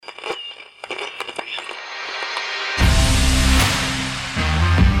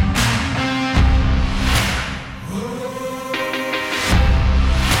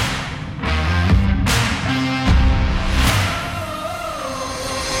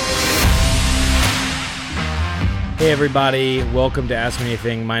Hey everybody, welcome to Ask Me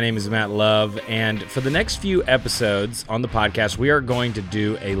Anything. My name is Matt Love, and for the next few episodes on the podcast, we are going to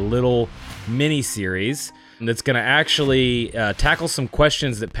do a little mini-series that's going to actually tackle some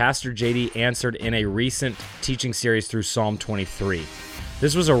questions that Pastor JD answered in a recent teaching series through Psalm 23.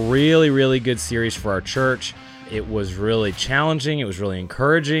 This was a really good series for our church. It was really challenging, it was really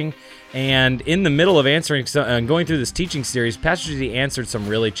encouraging, and in the middle of answering and going through this teaching series, Pastor JD answered some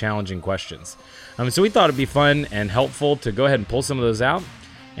really challenging questions. So we thought it'd be fun and helpful to go ahead and pull some of those out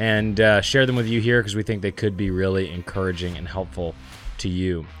and share them with you here because we think they could be really encouraging and helpful to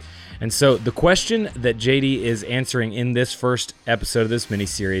you. And so the question that JD is answering in this first episode of this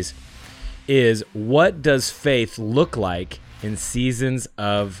mini-series is, what does faith look like in seasons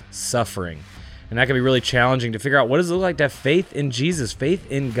of suffering? And that can be really challenging to figure out, what does it look like to have faith in Jesus, faith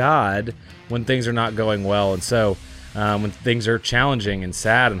in God when things are not going well? And so when things are challenging and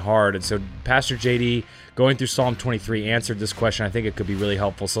sad and hard. And so Pastor JD, going through Psalm 23, answered this question. I think it could be really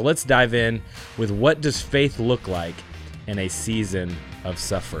helpful. So let's dive in with, what does faith look like in a season of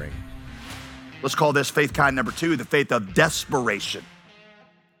suffering? Let's call this faith kind number 2, the faith of desperation.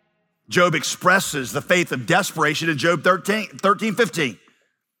 Job expresses the faith of desperation in Job 13:15.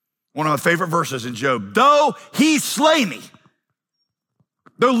 One of my favorite verses in Job. Though he slay me,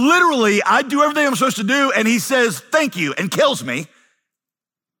 though literally I do everything I'm supposed to do and he says thank you and kills me,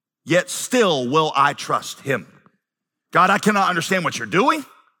 yet still will I trust him. God, I cannot understand what you're doing,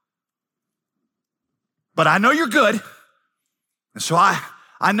 but I know you're good. And so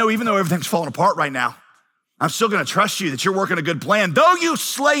I know even though everything's falling apart right now, I'm still gonna trust you that you're working a good plan. Though you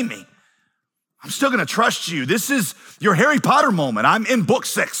slay me, I'm still gonna trust you. This is your Harry Potter moment. I'm in book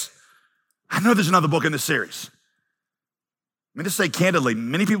 6. I know there's another book in this series. Let me just say candidly,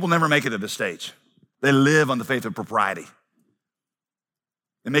 many people never make it to this stage. They live on the faith of propriety.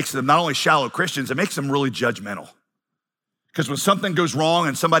 It makes them not only shallow Christians, it makes them really judgmental. Because when something goes wrong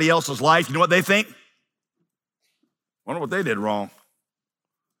in somebody else's life, you know what they think? Wonder what they did wrong.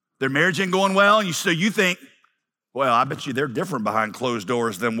 Their marriage ain't going well, and so you think, well, I bet you they're different behind closed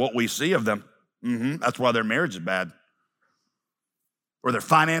doors than what we see of them. That's why their marriage is bad. Or their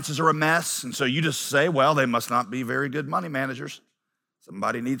finances are a mess, and so you just say, well, they must not be very good money managers.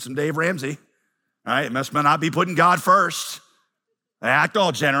 Somebody needs some Dave Ramsey. All right, it must not be putting God first. They act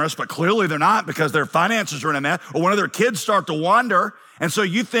all generous, but clearly they're not because their finances are in a mess. Or one of their kids start to wander, and so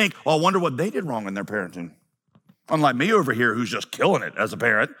you think, well, I wonder what they did wrong in their parenting. Unlike me over here, who's just killing it as a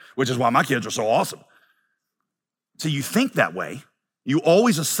parent, which is why my kids are so awesome. So you think that way. You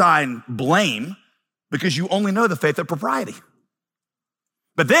always assign blame because you only know the faith of propriety.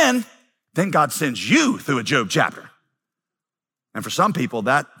 But then God sends you through a Job chapter. And for some people,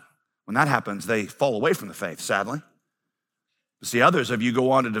 when that happens, they fall away from the faith, sadly. But see, others of you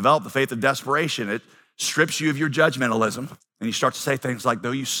go on to develop the faith of desperation. It strips you of your judgmentalism, and you start to say things like,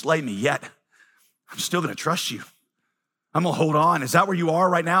 though you slay me, yet I'm still gonna trust you. I'm gonna hold on. Is that where you are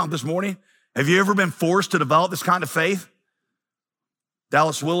right now this morning? Have you ever been forced to develop this kind of faith?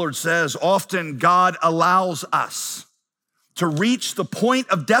 Dallas Willard says, often God allows us to reach the point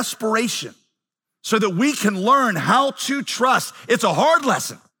of desperation so that we can learn how to trust. It's a hard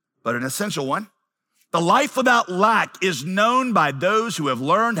lesson, but an essential one. The life without lack is known by those who have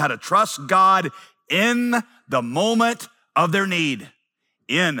learned how to trust God in the moment of their need.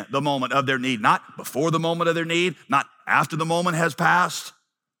 In the moment of their need, not before the moment of their need, not after the moment has passed,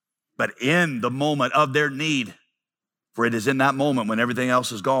 but in the moment of their need. For it is in that moment when everything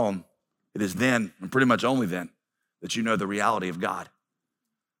else is gone, it is then, and pretty much only then, that you know the reality of God.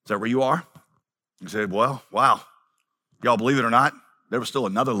 Is that where you are? You say, well, wow. Y'all believe it or not, there was still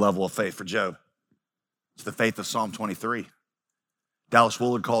another level of faith for Job. It's the faith of Psalm 23. Dallas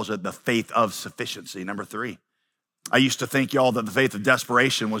Willard calls it the faith of sufficiency, number 3. I used to think, y'all, that the faith of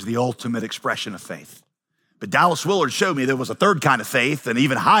desperation was the ultimate expression of faith. But Dallas Willard showed me there was a third kind of faith, an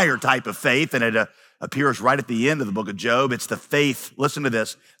even higher type of faith, and it appears right at the end of the book of Job. It's the faith, listen to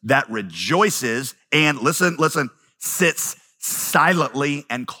this, that rejoices and, listen, sits silently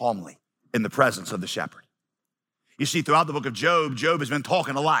and calmly in the presence of the shepherd. You see, throughout the book of Job, Job has been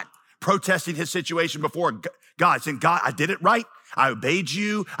talking a lot, protesting his situation before God, saying, God, I did it right. I obeyed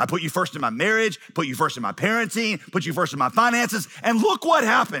you. I put you first in my marriage, put you first in my parenting, put you first in my finances. And look what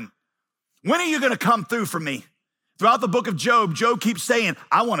happened. When are you going to come through for me? Throughout the book of Job, Job keeps saying,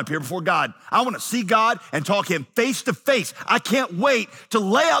 I want to appear before God. I want to see God and talk to him face to face. I can't wait to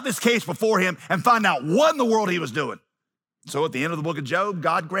lay out this case before him and find out what in the world he was doing. So at the end of the book of Job,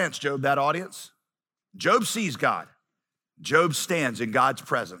 God grants Job that audience. Job sees God. Job stands in God's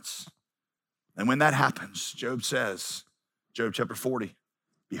presence. And when that happens, Job says, Job chapter 40,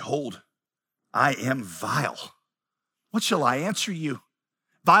 behold, I am vile. What shall I answer you?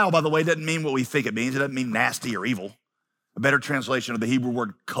 Vile, by the way, doesn't mean what we think it means. It doesn't mean nasty or evil. A better translation of the Hebrew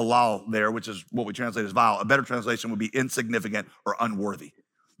word kalal there, which is what we translate as vile, a better translation would be insignificant or unworthy.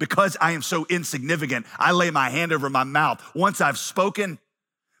 Because I am so insignificant, I lay my hand over my mouth. Once I've spoken,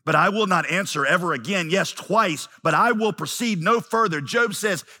 but I will not answer ever again. Yes, twice, but I will proceed no further. Job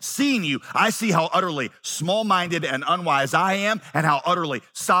says, seeing you, I see how utterly small-minded and unwise I am and how utterly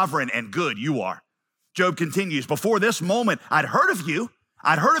sovereign and good you are. Job continues, before this moment, I'd heard of you.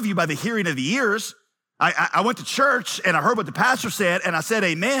 I'd heard of you by the hearing of the ears. I went to church and I heard what the pastor said and I said,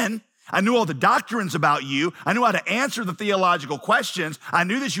 amen. I knew all the doctrines about you. I knew how to answer the theological questions. I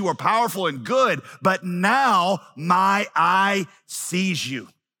knew that you were powerful and good, but now my eye sees you.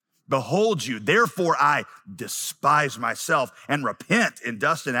 Behold you. Therefore I despise myself and repent in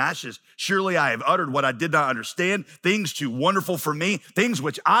dust and ashes. Surely I have uttered what I did not understand, things too wonderful for me, things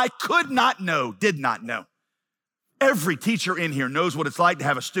which I could not know, did not know. Every teacher in here knows what it's like to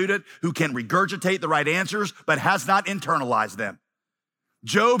have a student who can regurgitate the right answers, but has not internalized them.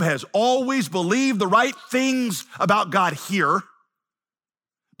 Job has always believed the right things about God here,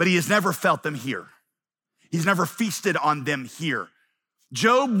 but he has never felt them here. He's never feasted on them here.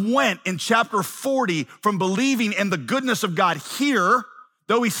 Job went in chapter 40 from believing in the goodness of God here,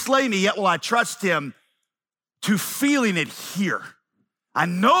 though he slay me, yet will I trust him, to feeling it here. I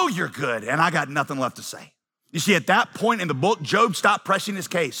know you're good, and I got nothing left to say. You see, at that point in the book, Job stopped pressing his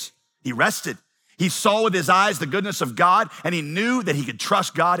case. He rested. He saw with his eyes the goodness of God, and he knew that he could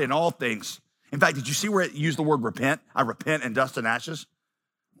trust God in all things. In fact, did you see where it used the word repent? I repent in dust and ashes.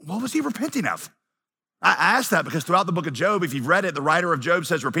 What was he repenting of? I asked that because throughout the book of Job, if you've read it, the writer of Job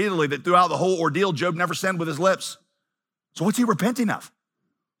says repeatedly that throughout the whole ordeal, Job never sinned with his lips. So what's he repenting of?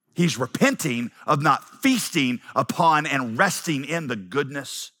 He's repenting of not feasting upon and resting in the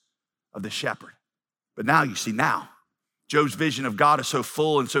goodness of the shepherd. But now, you see, now, Job's vision of God is so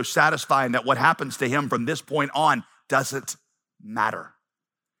full and so satisfying that what happens to him from this point on doesn't matter.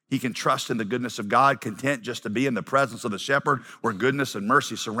 He can trust in the goodness of God, content just to be in the presence of the shepherd where goodness and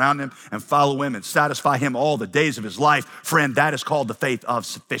mercy surround him and follow him and satisfy him all the days of his life. Friend, that is called the faith of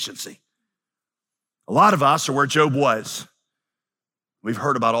sufficiency. A lot of us are where Job was. We've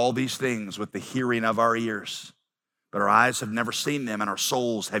heard about all these things with the hearing of our ears, but our eyes have never seen them and our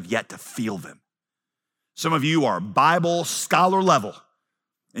souls have yet to feel them. Some of you are Bible scholar level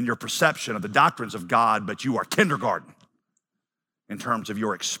in your perception of the doctrines of God, but you are kindergarten in terms of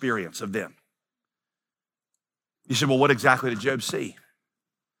your experience of them. You said, well, what exactly did Job see?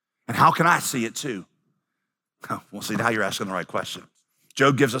 And how can I see it too? Well, see, now you're asking the right question.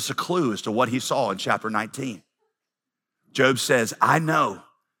 Job gives us a clue as to what he saw in chapter 19. Job says, I know,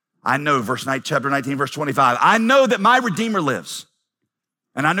 chapter 19, verse 25, I know that my Redeemer lives.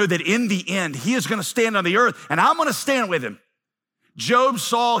 And I know that in the end, he is going to stand on the earth and I'm going to stand with him. Job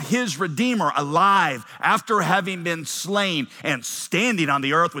saw his Redeemer alive after having been slain and standing on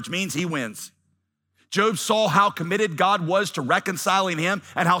the earth, which means he wins. Job saw how committed God was to reconciling him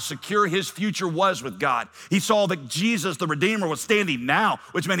and how secure his future was with God. He saw that Jesus, the Redeemer, was standing now,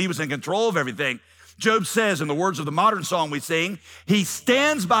 which meant he was in control of everything. Job says, in the words of the modern song we sing, he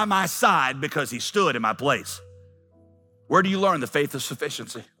stands by my side because he stood in my place. Where do you learn the faith of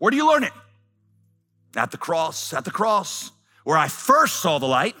sufficiency? Where do you learn it? At the cross, where I first saw the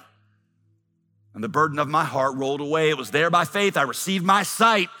light and the burden of my heart rolled away. It was there by faith. I received my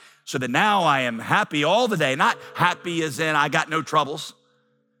sight so that now I am happy all the day. Not happy as in I got no troubles,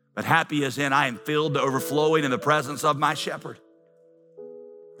 but happy as in I am filled to overflowing in the presence of my shepherd.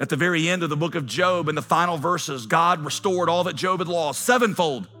 At the very end of the book of Job, in the final verses, God restored all that Job had lost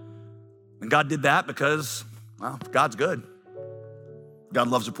sevenfold. And God did that because, well, God's good. God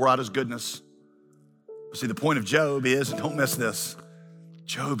loves to pour out his goodness. See, the point of Job is, and don't miss this,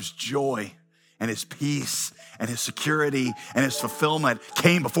 Job's joy and his peace and his security and his fulfillment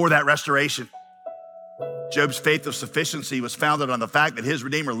came before that restoration. Job's faith of sufficiency was founded on the fact that his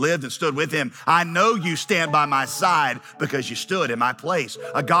Redeemer lived and stood with him. I know you stand by my side because you stood in my place.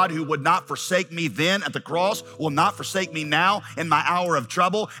 A God who would not forsake me then at the cross will not forsake me now in my hour of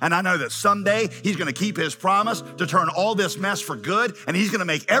trouble. And I know that someday he's going to keep his promise to turn all this mess for good, and he's going to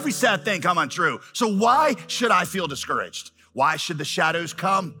make every sad thing come untrue. So why should I feel discouraged? Why should the shadows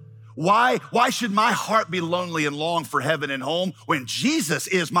come? Why should my heart be lonely and long for heaven and home when Jesus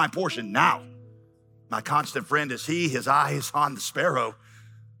is my portion now? My constant friend is he, his eye is on the sparrow.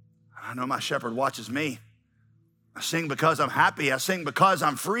 I know my shepherd watches me. I sing because I'm happy. I sing because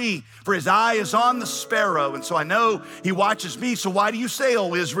I'm free. For his eye is on the sparrow, and so I know he watches me. So why do you say,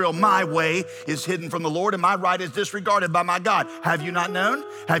 O Israel, my way is hidden from the Lord, and my right is disregarded by my God? Have you not known?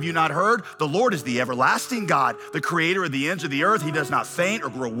 Have you not heard? The Lord is the everlasting God, the creator of the ends of the earth. He does not faint or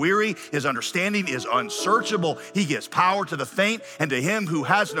grow weary. His understanding is unsearchable. He gives power to the faint, and to him who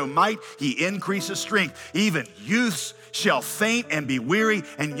has no might, he increases strength. Even youths shall faint and be weary,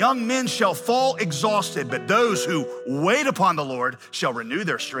 and young men shall fall exhausted. But those who wait upon the Lord shall renew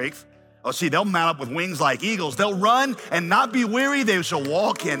their strength. Oh, see, they'll mount up with wings like eagles. They'll run and not be weary. They shall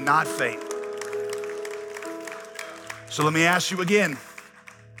walk and not faint. So let me ask you again,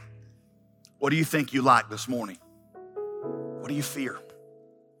 what do you think you lack this morning? What do you fear?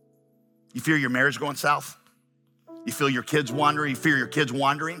 You fear your marriage going south? You feel your kids wandering? You fear your kids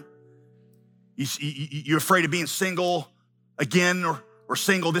wandering? You're afraid of being single again or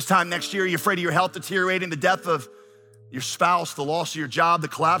single this time next year. You're afraid of your health deteriorating, the death of your spouse, the loss of your job, the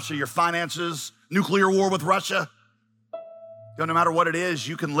collapse of your finances, nuclear war with Russia. No matter what it is,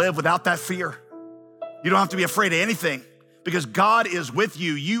 you can live without that fear. You don't have to be afraid of anything because God is with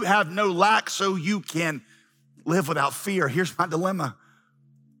you. You have no lack, so you can live without fear. Here's my dilemma.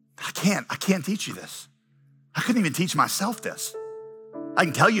 I can't teach you this. I couldn't even teach myself this. I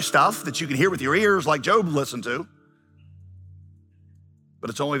can tell you stuff that you can hear with your ears like Job listened to, but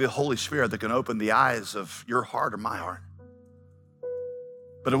it's only the Holy Spirit that can open the eyes of your heart or my heart.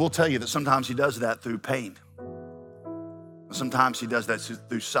 But I will tell you that sometimes he does that through pain. Sometimes he does that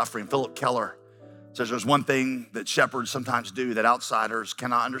through suffering. Philip Keller says there's one thing that shepherds sometimes do that outsiders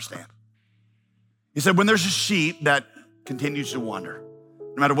cannot understand. He said, when there's a sheep that continues to wander,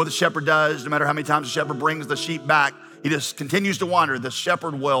 no matter what the shepherd does, no matter how many times the shepherd brings the sheep back, he just continues to wander. The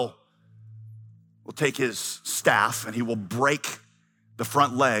shepherd will take his staff and he will break the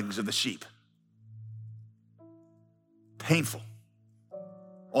front legs of the sheep. Painful,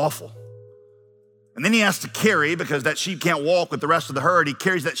 awful. And then he has to carry, because that sheep can't walk with the rest of the herd, he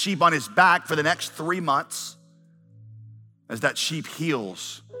carries that sheep on his back for the next 3 months as that sheep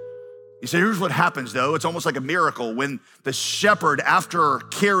heals. He said, here's what happens though. It's almost like a miracle. When the shepherd, after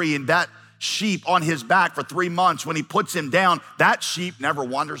carrying that sheep on his back for 3 months, when he puts him down, that sheep never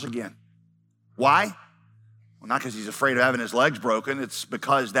wanders again. Why? Well, not because he's afraid of having his legs broken. It's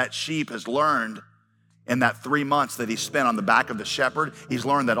because that sheep has learned in that 3 months that he spent on the back of the shepherd, he's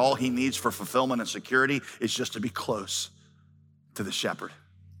learned that all he needs for fulfillment and security is just to be close to the shepherd.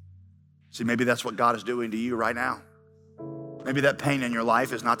 See, maybe that's what God is doing to you right now. Maybe that pain in your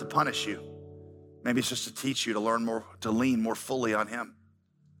life is not to punish you. Maybe it's just to teach you to learn more, to lean more fully on him,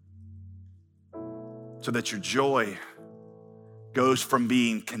 so that your joy goes from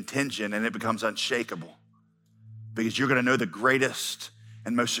being contingent and it becomes unshakable. Because you're gonna know the greatest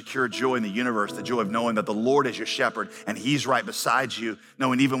and most secure joy in the universe, the joy of knowing that the Lord is your shepherd and he's right beside you,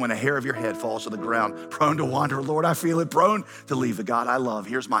 knowing even when a hair of your head falls to the ground, prone to wander, Lord, I feel it, prone to leave the God I love.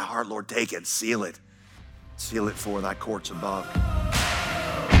 Here's my heart, Lord, take it, seal it. Seal it for thy courts above.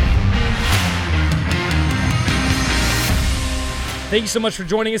 Thank you so much for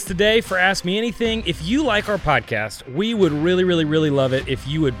joining us today for Ask Me Anything. If you like our podcast, we would really, really, really love it if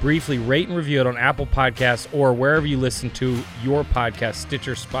you would briefly rate and review it on Apple Podcasts or wherever you listen to your podcast,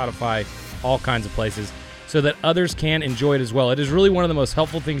 Stitcher, Spotify, all kinds of places, so that others can enjoy it as well. It is really one of the most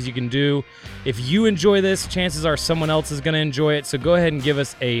helpful things you can do. If you enjoy this, chances are someone else is going to enjoy it. So go ahead and give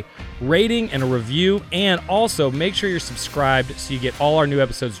us a rating and a review, and also make sure you're subscribed so you get all our new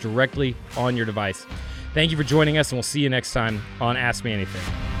episodes directly on your device. Thank you for joining us, and we'll see you next time on Ask Me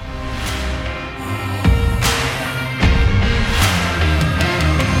Anything.